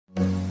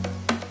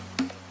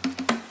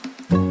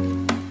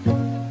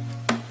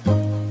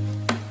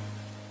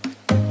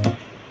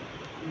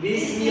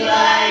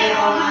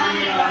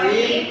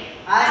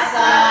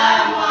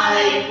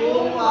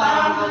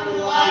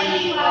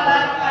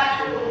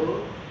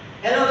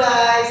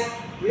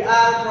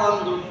are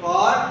from Group 4.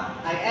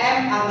 I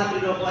am Ahmad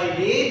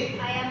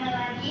Khuailid. I am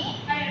Melani.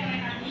 I am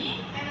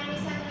Raihani. I am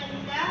Annisa Nur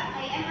Azizah.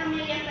 I am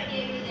Amelia,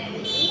 Faddya,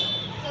 Wildhani.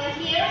 So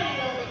here we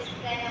will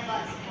explain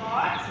about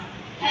sports.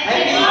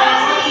 Happy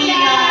varsity,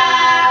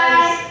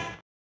 guys!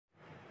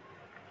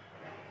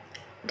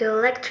 The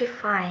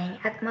electrifying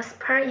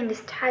atmosphere in the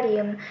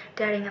stadium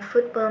during a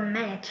football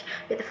match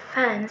with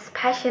fans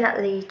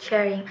passionately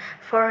cheering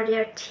for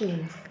their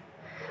teams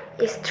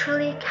is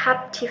truly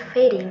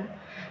captivating.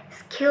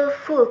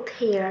 Skillful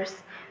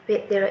players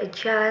with their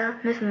agile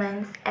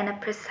movements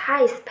and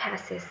precise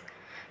passes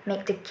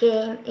make the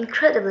game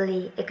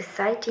incredibly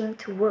exciting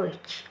to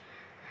watch.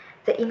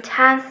 The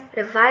intense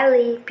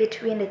rivalry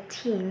between the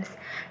teams,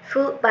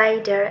 fueled by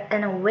their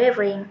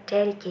unwavering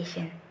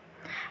dedication,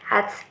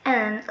 adds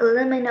an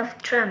element of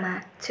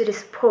drama to the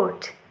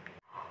sport.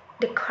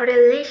 The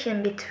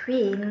correlation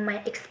between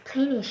my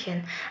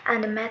explanation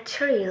and the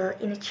material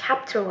in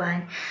Chapter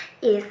 1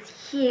 is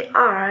here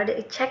are the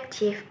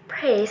adjectives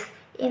praised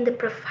in the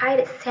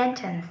provided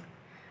sentence,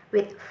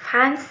 with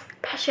fans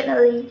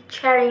passionately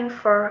cheering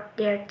for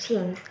their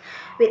teams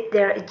with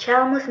their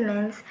agile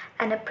movements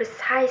and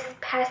precise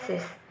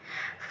passes,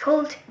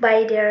 fueled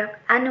by their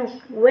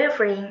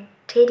unwavering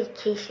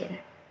dedication.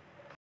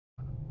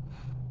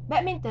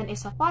 Badminton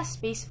is a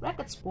fast-paced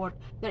racket sport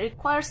that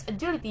requires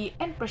agility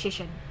and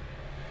precision.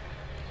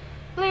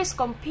 Players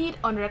compete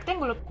on a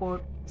rectangular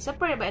court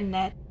separated by a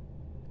net,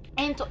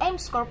 and to aim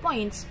score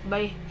points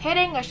by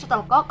hitting a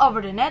shuttlecock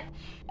over the net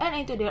and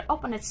into their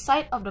opponent's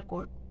side of the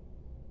court.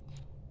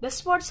 The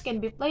sports can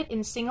be played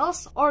in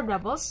singles or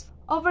doubles,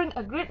 offering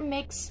a great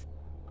mix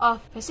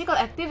of physical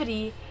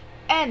activity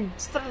and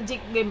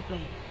strategic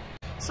gameplay.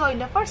 So in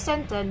the first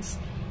sentence,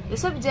 the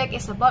subject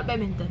is about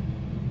badminton.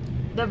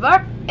 The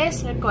verb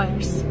is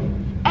requires,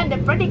 and the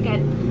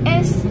predicate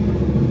is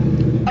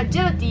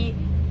agility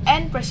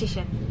and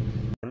precision.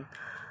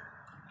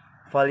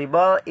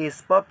 Volleyball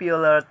is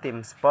popular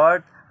team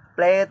sport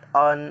played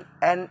on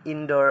an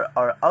indoor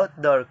or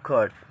outdoor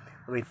court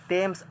with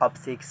teams of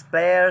 6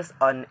 players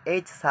on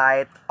each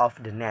side of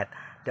the net.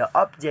 The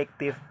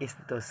objective is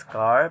to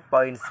score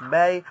points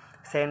by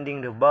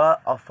sending the ball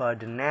over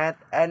the net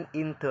and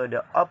into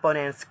the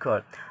opponent's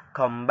court,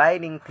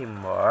 combining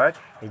teamwork,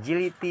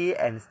 agility,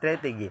 and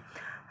strategy.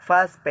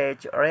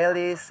 Fast-paced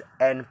rallies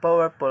and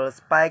powerful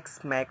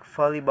spikes make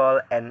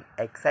volleyball an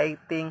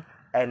exciting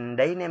and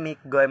dynamic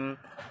game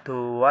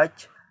to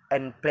watch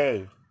and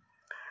play.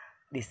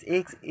 This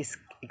is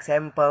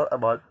example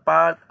about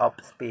part of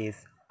speech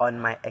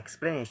on my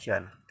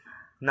explanation.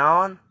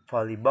 Noun,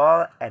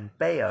 volleyball, and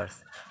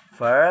players.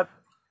 Verb,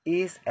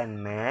 is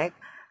and make.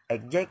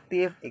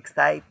 Adjective,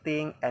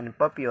 exciting and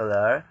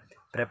popular.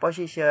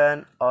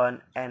 Preposition,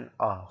 on and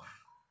off.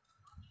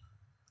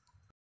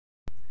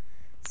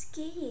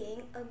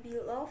 Skiing, a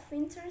beloved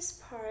winter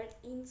sport,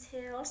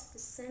 entails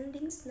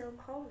descending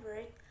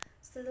snow-covered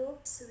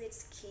slopes with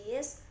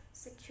skis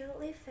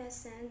securely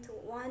fastened to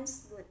one's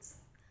boots.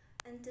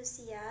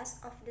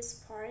 Enthusiasts of the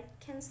sport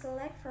can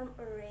select from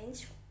a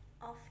range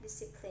of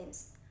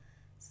disciplines,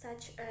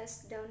 such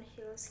as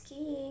downhill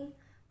skiing,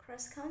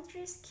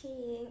 cross-country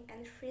skiing,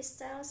 and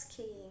freestyle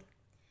skiing,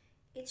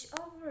 each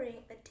offering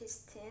a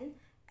distinct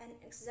and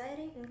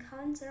exciting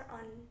encounter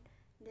on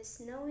the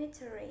snowy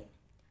terrain.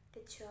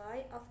 The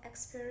joy of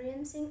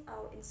experiencing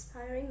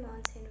awe-inspiring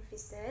mountain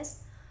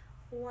vistas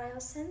while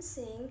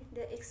sensing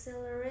the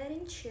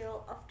exhilarating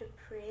chill of the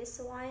breeze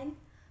wind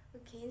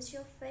against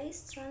your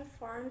face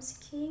transforms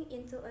skiing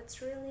into a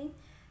thrilling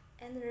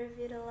and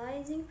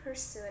revitalizing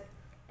pursuit,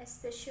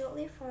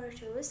 especially for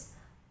those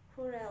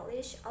who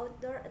relish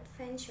outdoor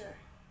adventure.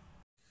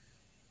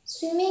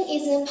 Swimming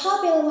is a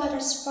popular water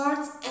sport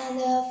and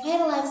a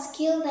vital life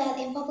skill that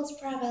involves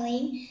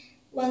propelling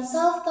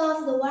oneself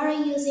above the water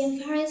using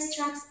various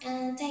tricks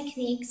and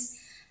techniques.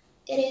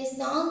 It is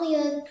not only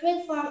a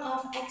great form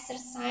of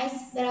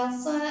exercise but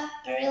also a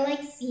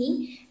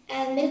relaxing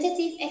and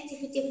meditative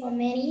activity for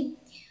many.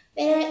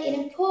 Whether in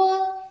a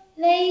pool,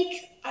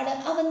 lake, or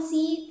the open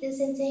sea, the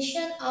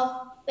sensation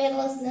of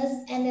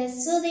weightlessness and the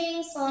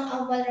soothing sound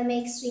of water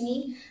make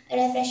swimming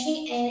a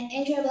refreshing and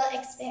enjoyable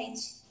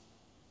experience.